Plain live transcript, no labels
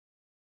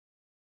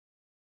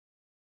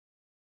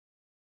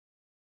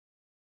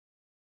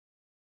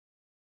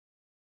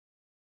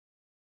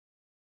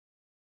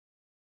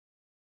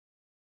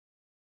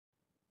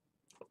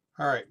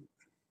All right.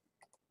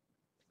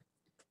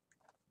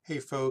 Hey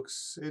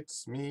folks,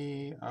 it's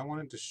me. I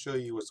wanted to show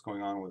you what's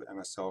going on with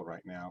MSL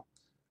right now.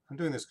 I'm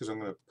doing this because I'm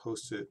going to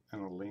post it in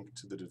a link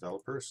to the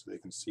developers so they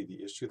can see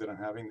the issue that I'm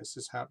having. This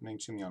is happening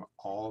to me on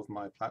all of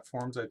my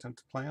platforms I tend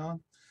to play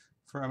on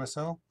for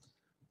MSL.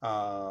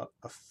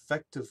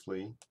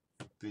 Effectively,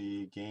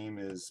 the game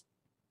is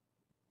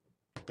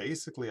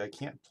basically I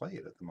can't play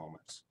it at the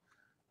moment.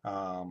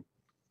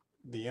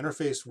 The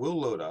interface will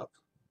load up.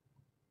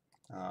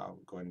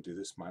 Go ahead and do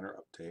this minor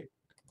update.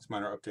 This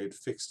minor update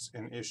fixed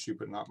an issue,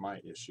 but not my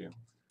issue.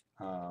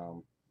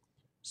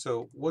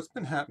 So what's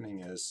been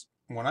happening is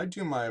when I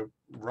do my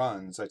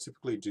runs, I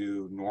typically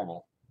do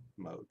normal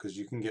mode because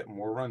you can get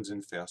more runs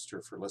in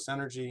faster for less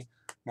energy,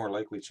 more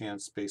likely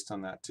chance based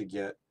on that to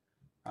get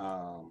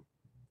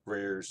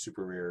rares,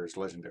 super rares,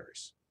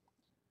 legendaries.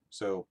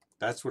 So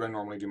that's what I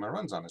normally do my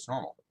runs on, is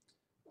normal,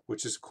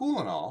 which is cool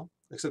and all,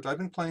 except I've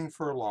been playing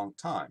for a long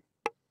time.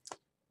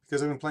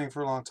 Because I've been playing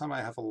for a long time,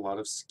 I have a lot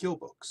of skill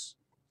books.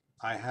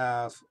 I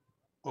have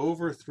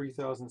over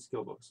 3,000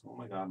 skill books. Oh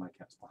my god, my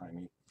cat's behind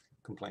me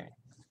complaining.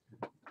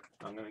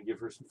 I'm going to give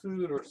her some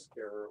food or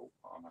scare her.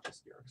 Oh, I'm not going to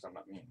scare her because I'm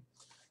not mean.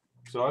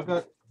 So I've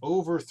got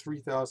over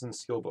 3,000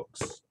 skill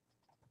books.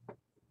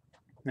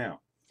 Now,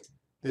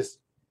 this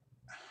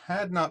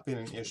had not been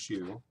an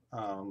issue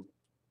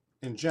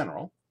in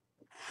general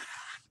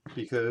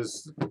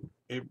because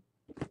it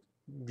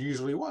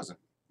usually wasn't.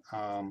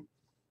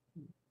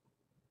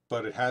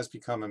 But it has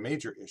become a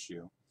major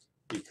issue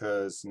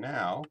because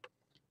now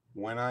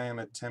when I am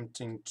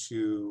attempting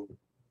to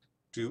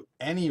do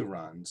any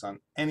runs on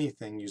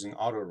anything using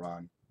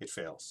autorun, it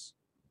fails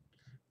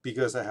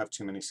because I have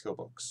too many skill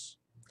books.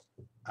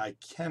 I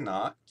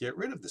cannot get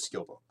rid of the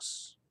skill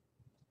books,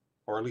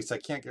 or at least I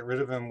can't get rid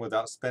of them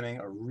without spending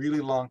a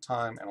really long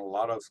time and a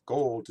lot of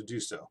gold to do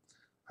so.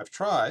 I've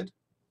tried.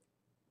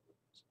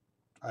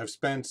 I've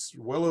spent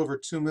well over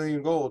 2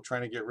 million gold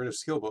trying to get rid of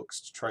skill books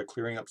to try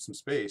clearing up some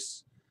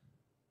space,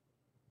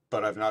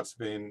 but I've not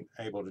been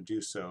able to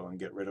do so and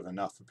get rid of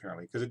enough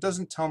apparently, because it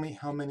doesn't tell me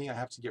how many I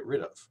have to get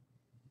rid of.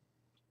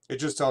 It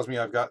just tells me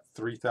I've got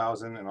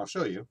 3,000, and I'll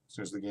show you as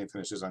soon as the game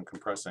finishes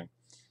uncompressing.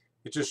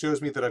 It just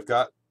shows me that I've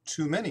got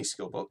too many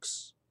skill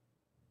books,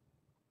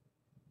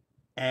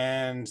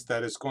 and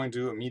that it's going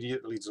to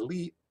immediately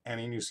delete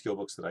any new skill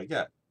books that I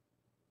get,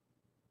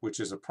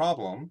 which is a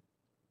problem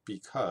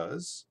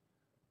because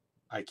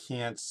I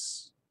can't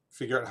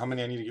figure out how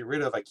many I need to get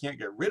rid of. I can't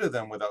get rid of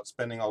them without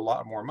spending a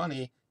lot more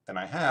money than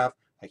I have.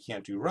 I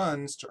can't do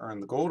runs to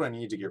earn the gold I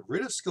need to get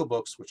rid of skill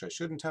books, which I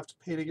shouldn't have to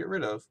pay to get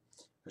rid of.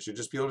 I should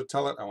just be able to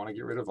tell it I want to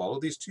get rid of all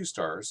of these 2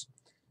 stars,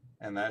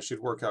 and that should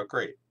work out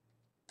great.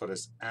 But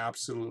it's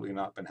absolutely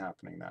not been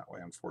happening that way,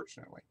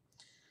 unfortunately.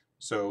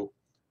 So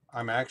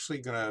I'm actually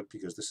gonna,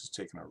 because this has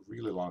taken a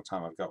really long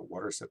time, I've got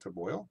water set to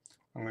boil.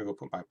 I'm gonna go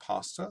put my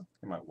pasta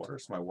in my water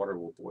so my water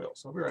will boil.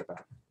 So I'll be right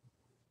back.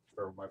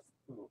 Or my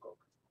food will cook.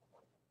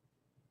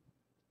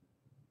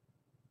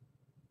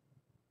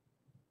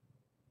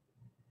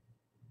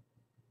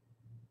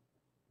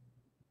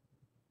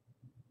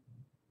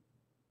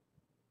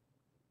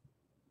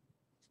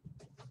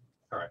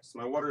 All right, so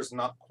my water is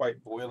not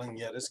quite boiling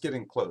yet. It's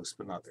getting close,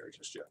 but not there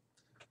just yet.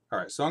 All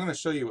right, so I'm going to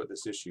show you what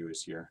this issue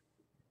is here.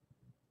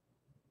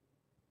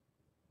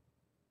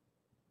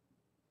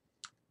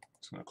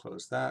 Just going to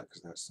close that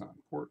because that's not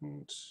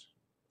important.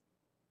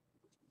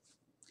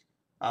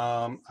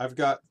 I've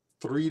got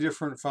 3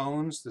 different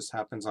phones. This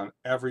happens on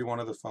every one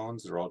of the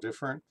phones. They're all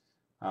different.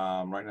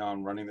 Right now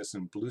I'm running this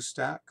in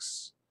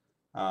BlueStacks.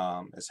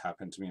 It's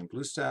happened to me in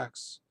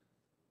BlueStacks.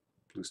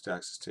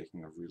 BlueStacks is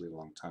taking a really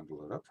long time to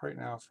load up right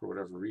now for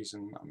whatever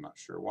reason. I'm not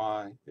sure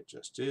why. It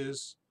just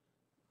is.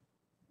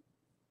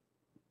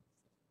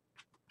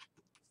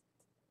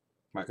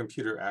 My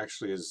computer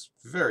actually is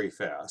very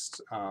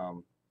fast. I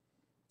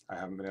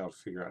haven't been able to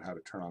figure out how to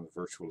turn on the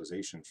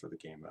virtualization for the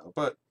game though.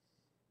 But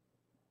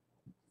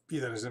be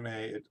that as it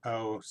may,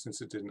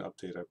 since it didn't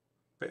update,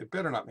 it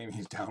better not make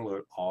me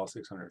download all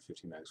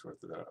 650 megs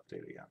worth of that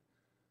update again.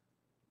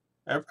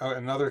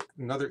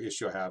 Another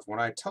issue I have, when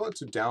I tell it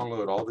to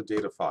download all the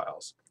data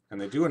files and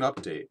they do an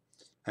update,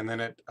 and then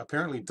it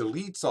apparently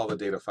deletes all the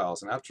data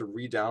files and I have to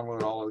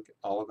re-download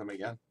all of them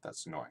again,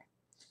 that's annoying.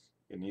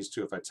 It needs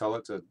to, if I tell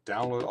it to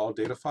download all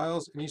data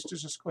files, it needs to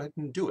just go ahead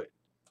and do it.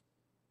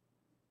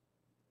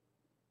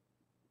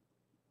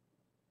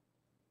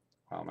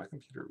 Wow, my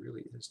computer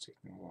really is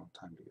taking a long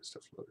time to get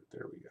stuff loaded.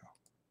 There we go.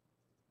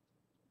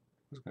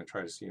 I was going to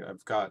try to see,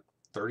 I've got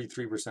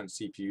 33%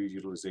 CPU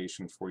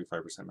utilization,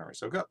 45% memory.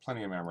 So I've got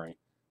plenty of memory.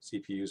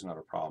 CPU is not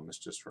a problem. It's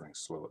just running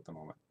slow at the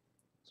moment.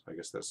 So I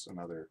guess that's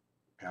another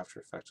after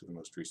effect of the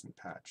most recent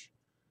patch.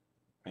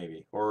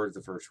 Maybe. Or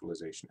the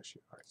virtualization issue.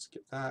 All right,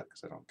 skip that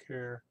because I don't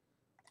care.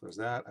 Close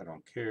that. I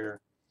don't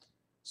care.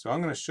 So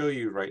I'm going to show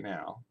you right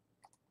now.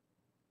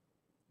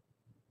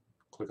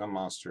 Click on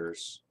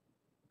monsters.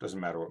 Doesn't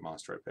matter what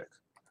monster I pick.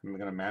 I'm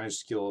going to manage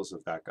skills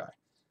of that guy.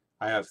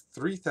 I have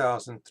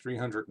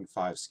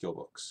 3,305 skill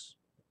books.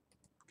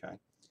 Okay.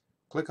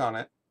 Click on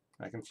it.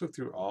 I can flip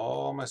through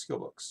all my skill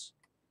books.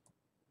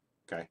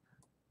 Okay,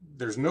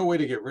 there's no way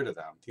to get rid of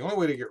them. The only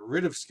way to get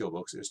rid of skill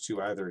books is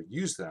to either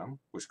use them,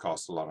 which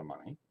costs a lot of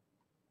money,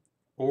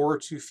 or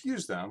to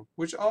fuse them,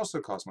 which also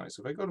costs money.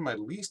 So if I go to my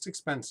least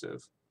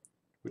expensive,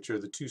 which are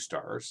the 2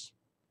 stars,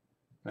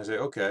 and I say,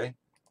 okay,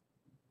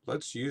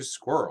 let's use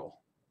squirrel.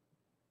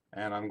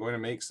 And I'm going to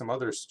make some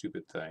other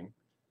stupid thing.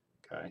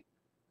 Okay,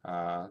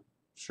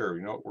 sure,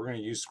 you know what, we're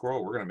going to use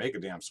squirrel. We're going to make a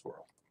damn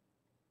squirrel.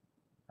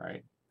 All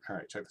right,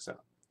 check this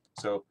out.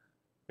 So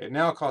it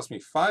now costs me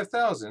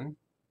 5,000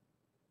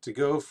 to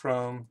go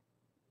from,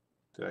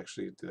 did I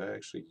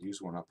actually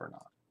use one up or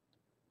not?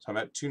 So I'm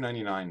at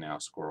 299 now,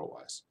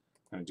 squirrel-wise.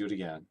 I'm going to do it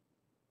again.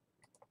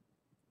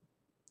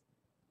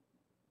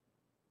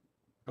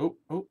 Oh,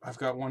 I've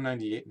got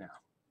 198 now.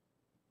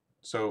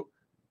 So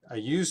I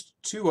used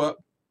 2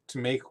 up to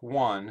make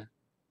 1,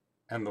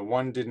 and the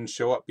 1 didn't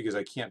show up because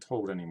I can't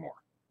hold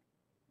anymore.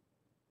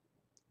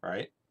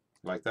 Right?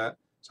 Like that?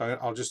 So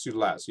I'll just do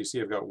last. So you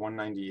see I've got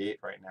 198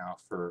 right now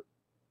for,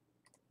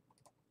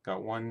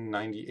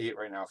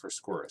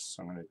 Squirrus.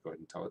 So I'm going to go ahead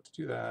and tell it to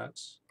do that.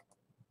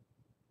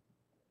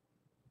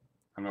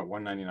 I'm at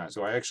 199.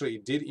 So I actually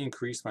did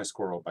increase my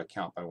squirrel by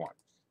count by 1.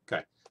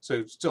 Okay,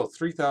 so still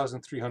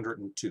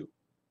 3,302.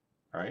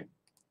 All right,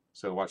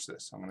 so watch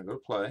this. I'm going to go to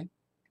play. I'm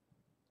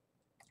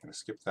going to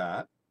skip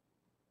that.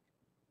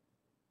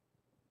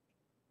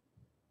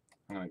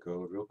 I'm going to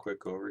go real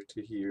quick over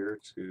to here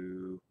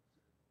to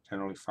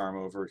generally farm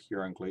over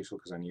here on Glacial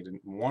because I need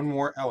 1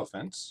 more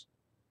elephant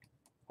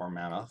or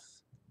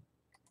mammoth.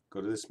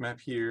 Go to this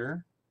map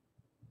here.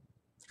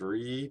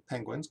 3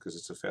 penguins because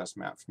it's a fast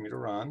map for me to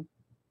run.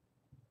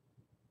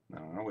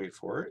 I'm going to wait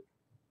for it.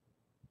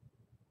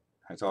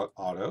 I tell it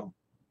auto.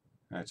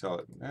 And I tell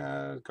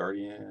it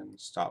guardian,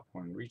 stop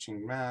when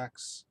reaching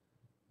max.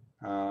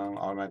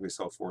 Automatically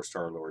sell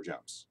 4-star lower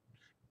gems.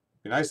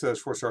 Be nice to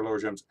those 4-star lower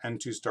gems and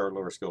 2-star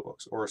lower skill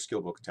books or a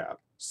skill book tab.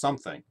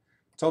 Something.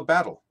 Tell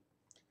battle.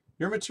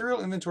 Your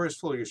material inventory is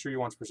full. Are you sure you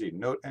want to proceed?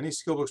 Note any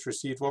skill books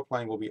received while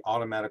playing will be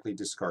automatically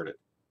discarded.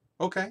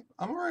 Okay,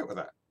 I'm alright with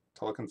that.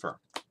 Tell it confirm.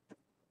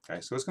 Okay,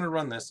 so it's going to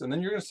run this, and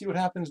then you're going to see what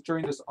happens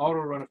during this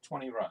auto run of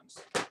 20 runs.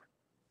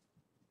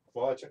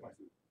 While I check my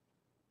food.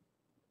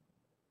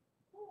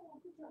 Oh,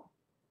 good job.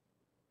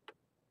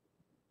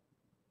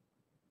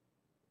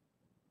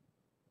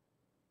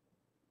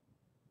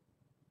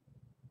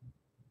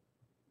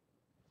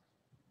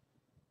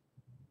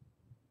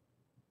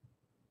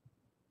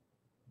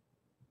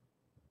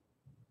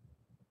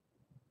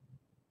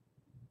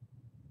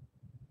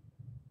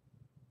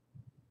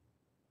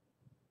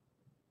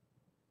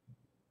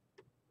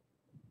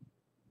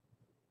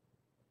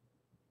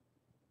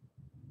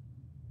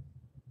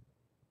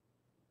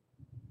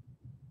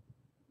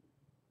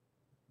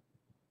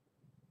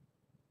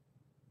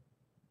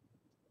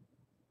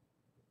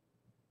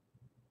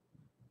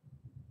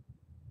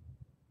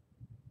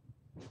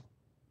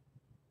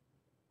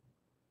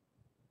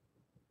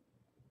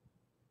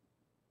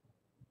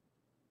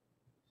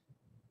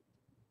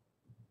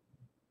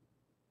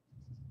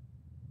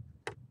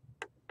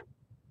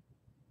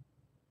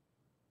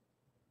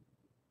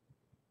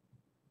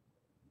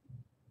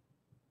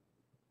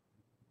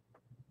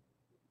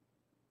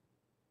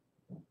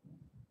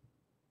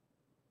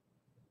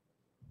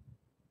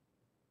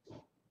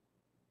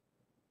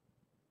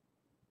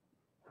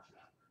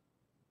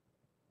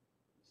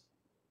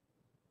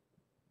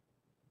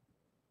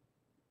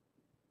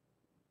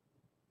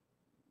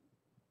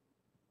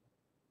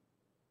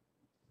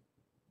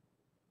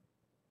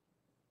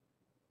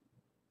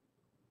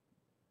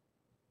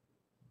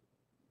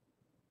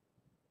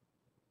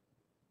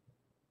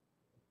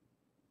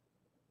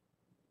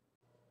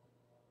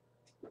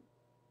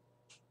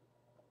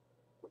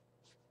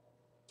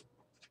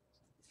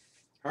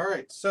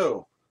 Alright,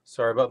 so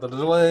sorry about the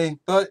delay,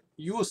 but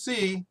you will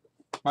see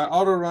my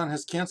auto run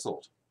has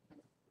canceled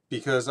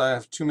because I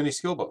have too many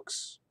skill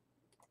books.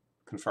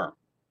 Confirm.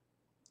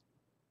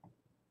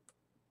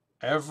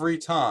 Every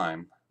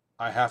time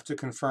I have to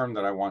confirm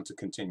that I want to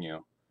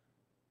continue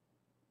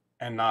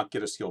and not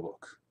get a skill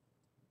book.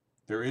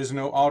 There is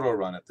no auto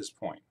run at this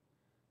point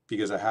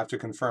because I have to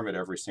confirm it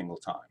every single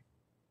time.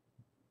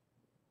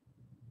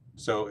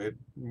 So it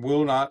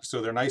will not,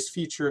 so their nice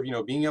feature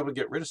of, being able to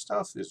get rid of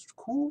stuff is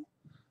cool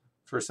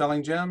for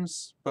selling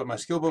gems, but my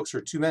skill books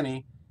are too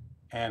many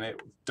and it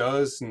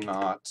does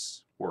not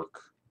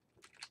work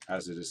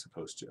as it is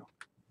supposed to,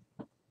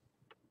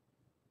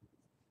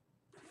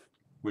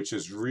 which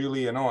is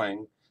really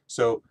annoying.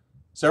 So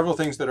several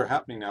things that are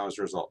happening now as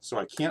a result. So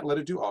I can't let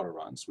it do auto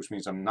runs, which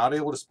means I'm not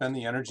able to spend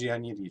the energy I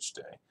need each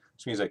day,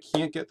 which means I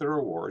can't get the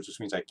rewards, which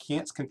means I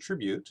can't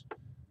contribute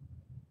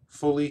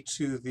fully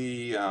to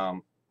the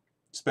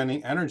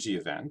spending energy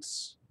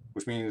events,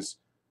 which means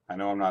I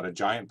know I'm not a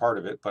giant part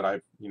of it,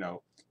 but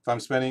if I'm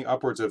spending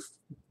upwards of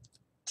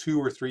 2,000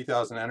 or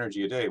 3,000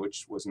 energy a day,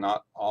 which was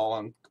not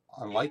all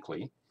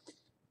unlikely,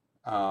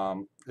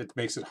 it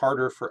makes it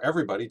harder for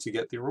everybody to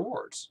get the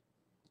rewards.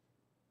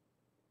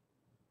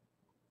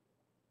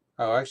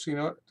 Oh, actually, you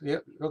know what? Yeah,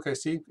 okay,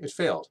 see, it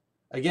failed.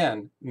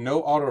 Again,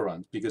 no auto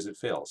runs because it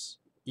fails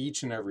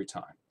each and every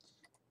time.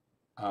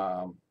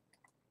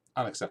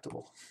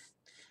 Unacceptable.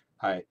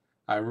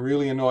 I'm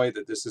really annoyed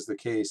that this is the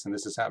case and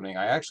this is happening.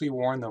 I actually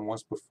warned them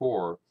once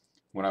before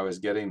when I was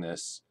getting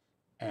this,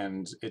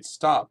 and it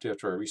stopped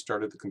after I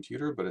restarted the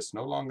computer, but it's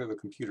no longer the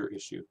computer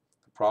issue.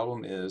 The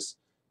problem is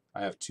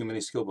I have too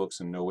many skill books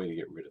and no way to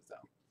get rid of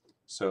them.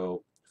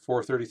 So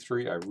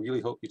 433, I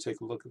really hope you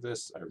take a look at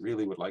this. I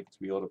really would like to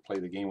be able to play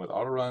the game with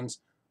autoruns.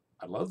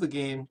 I love the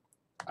game.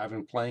 I've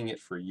been playing it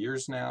for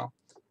years now.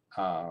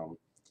 I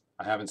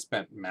haven't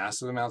spent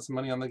massive amounts of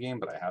money on the game,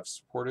 but I have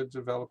supported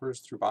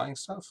developers through buying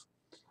stuff.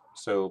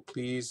 So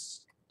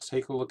please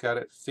take a look at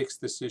it, fix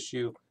this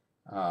issue.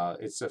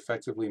 It's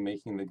effectively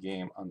making the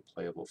game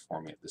unplayable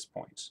for me at this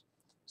point.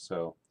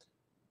 So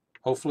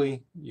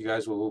hopefully you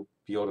guys will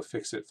be able to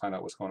fix it, find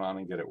out what's going on,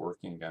 and get it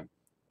working again.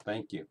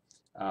 Thank you.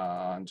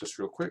 Just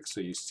real quick, so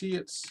you see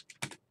it's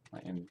my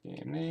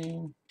in-game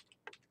name.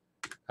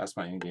 That's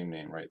my in-game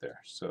name right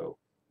there. So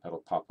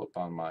that'll pop up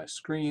on my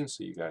screen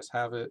so you guys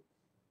have it.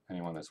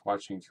 Anyone that's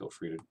watching, feel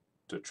free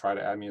to try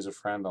to add me as a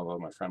friend, although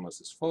my friend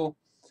list is full.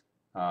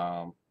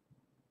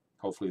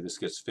 Hopefully this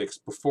gets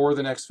fixed before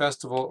the next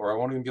festival, or I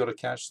won't even be able to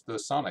catch the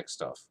Sonic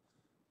stuff.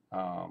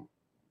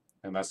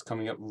 And that's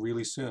coming up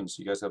really soon,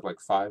 so you guys have like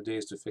 5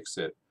 days to fix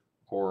it,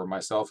 or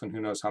myself and who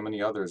knows how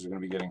many others are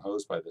going to be getting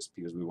hosed by this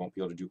because we won't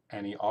be able to do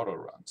any auto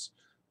runs,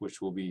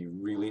 which will be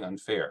really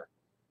unfair.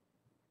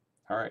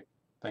 All right,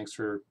 thanks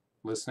for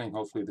listening.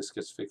 Hopefully this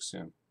gets fixed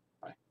soon.